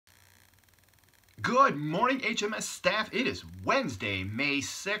Good morning, HMS staff. It is Wednesday, May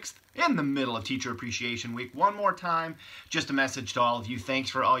 6th, in the middle of Teacher Appreciation Week. One more time, just a message to all of you. Thanks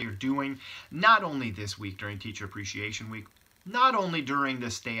for all you're doing, not only this week during Teacher Appreciation Week, not only during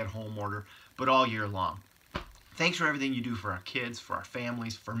this stay-at-home order, but all year long. Thanks for everything you do for our kids, for our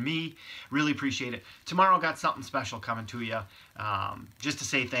families, for me. Really appreciate it. Tomorrow got something special coming to you, just to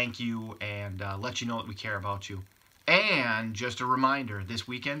say thank you and let you know that we care about you. And just a reminder, this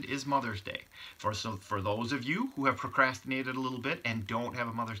weekend is Mother's Day. For those of you who have procrastinated a little bit and don't have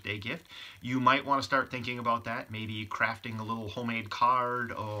a Mother's Day gift, you might want to start thinking about that. Maybe crafting a little homemade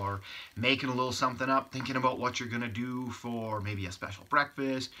card or making a little something up, thinking about what you're going to do for maybe a special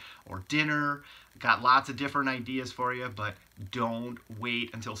breakfast or dinner. Got lots of different ideas for you, but don't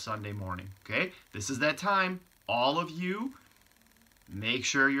wait until Sunday morning, okay? This is that time. All of you, make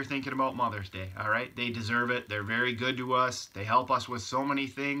sure you're thinking about Mother's Day, all right? They deserve it. They're very good to us. They help us with so many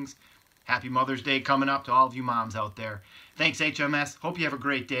things. Happy Mother's Day coming up to all of you moms out there. Thanks, HMS. Hope you have a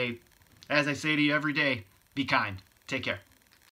great day. As I say to you every day, be kind. Take care.